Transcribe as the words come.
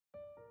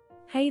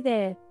Hey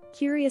there,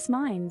 curious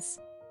minds!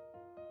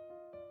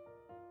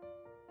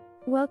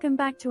 Welcome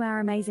back to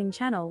our amazing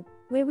channel,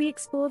 where we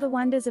explore the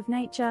wonders of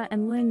nature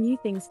and learn new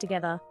things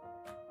together.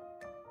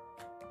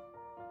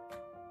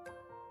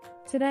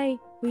 Today,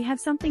 we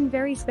have something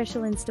very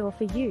special in store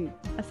for you,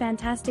 a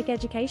fantastic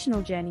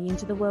educational journey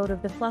into the world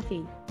of the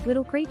fluffy,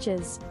 little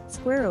creatures,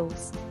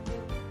 squirrels.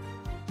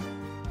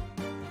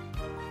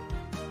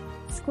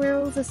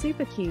 Squirrels are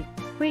super cute,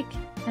 quick,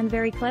 and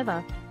very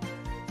clever.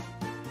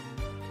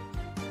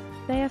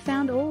 They are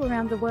found all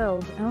around the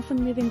world and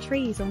often live in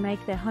trees or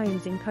make their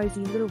homes in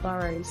cozy little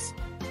burrows.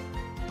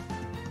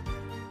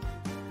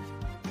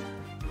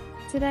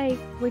 Today,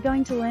 we're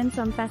going to learn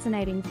some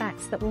fascinating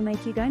facts that will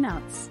make you go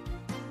nuts.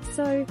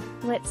 So,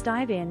 let's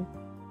dive in.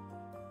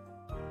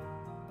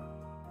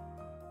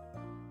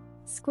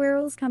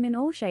 Squirrels come in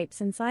all shapes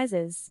and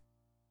sizes.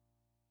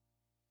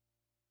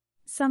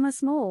 Some are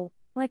small,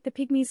 like the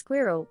pygmy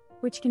squirrel,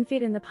 which can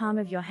fit in the palm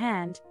of your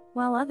hand,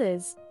 while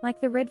others,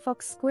 like the red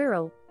fox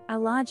squirrel, are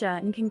larger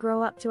and can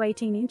grow up to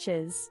 18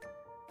 inches.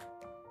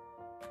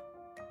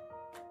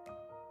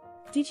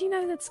 Did you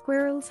know that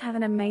squirrels have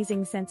an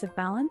amazing sense of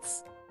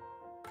balance?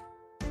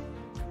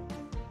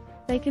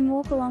 They can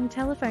walk along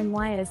telephone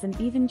wires and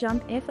even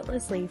jump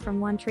effortlessly from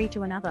one tree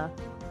to another.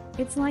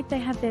 It's like they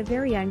have their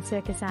very own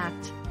circus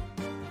act.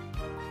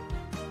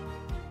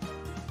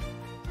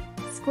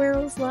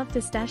 Squirrels love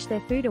to stash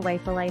their food away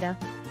for later.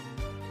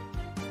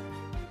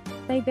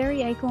 They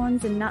bury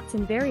acorns and nuts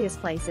in various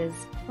places,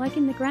 like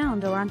in the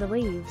ground or under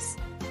leaves.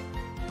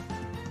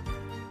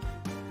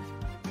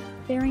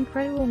 Their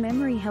incredible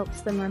memory helps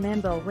them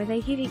remember where they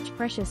hid each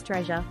precious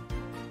treasure.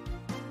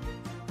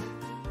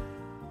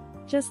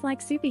 Just like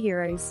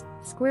superheroes,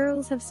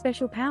 squirrels have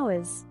special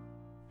powers.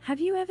 Have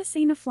you ever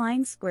seen a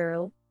flying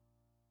squirrel?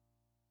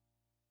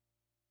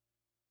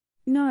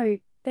 No,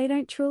 they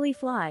don't truly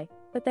fly,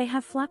 but they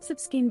have flaps of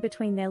skin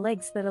between their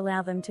legs that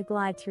allow them to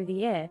glide through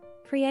the air,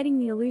 creating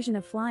the illusion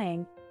of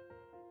flying.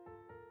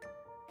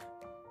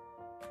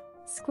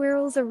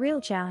 Squirrels are real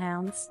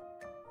chowhounds.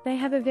 They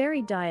have a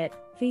varied diet,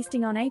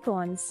 feasting on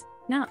acorns,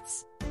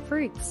 nuts,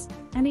 fruits,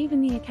 and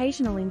even the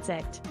occasional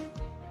insect.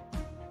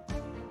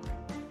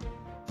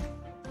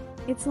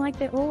 It's like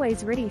they're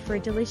always ready for a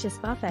delicious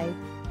buffet.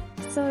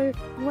 So,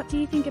 what do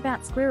you think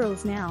about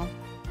squirrels now?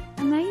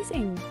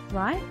 Amazing,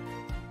 right?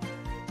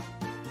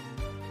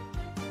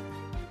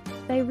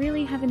 They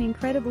really have an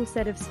incredible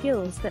set of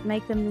skills that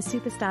make them the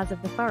superstars of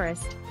the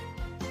forest.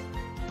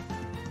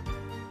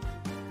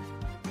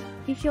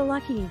 If you're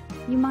lucky,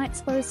 you might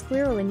spot a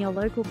squirrel in your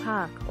local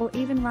park or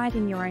even right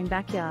in your own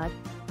backyard.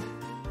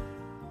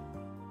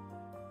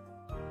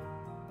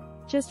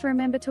 Just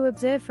remember to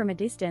observe from a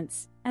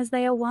distance, as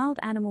they are wild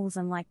animals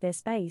and like their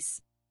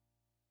space.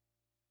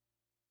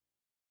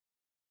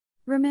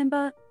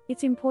 Remember,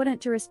 it's important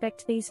to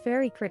respect these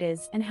furry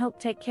critters and help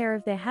take care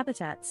of their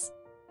habitats.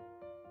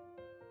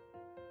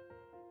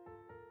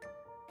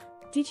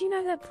 Did you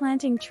know that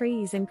planting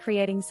trees and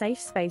creating safe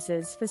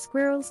spaces for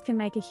squirrels can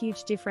make a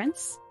huge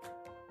difference?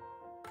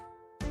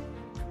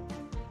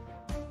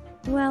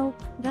 Well,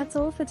 that's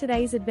all for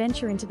today's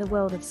adventure into the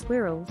world of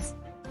squirrels.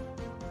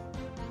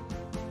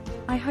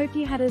 I hope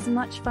you had as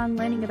much fun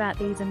learning about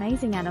these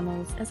amazing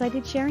animals as I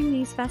did sharing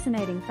these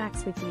fascinating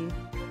facts with you.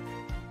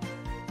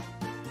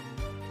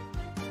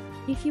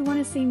 If you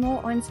want to see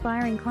more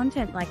inspiring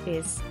content like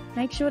this,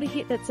 make sure to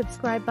hit that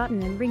subscribe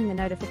button and ring the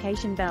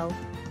notification bell.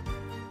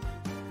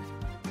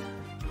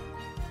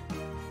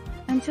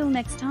 Until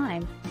next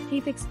time,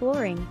 keep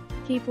exploring,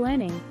 keep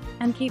learning,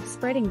 and keep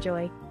spreading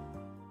joy.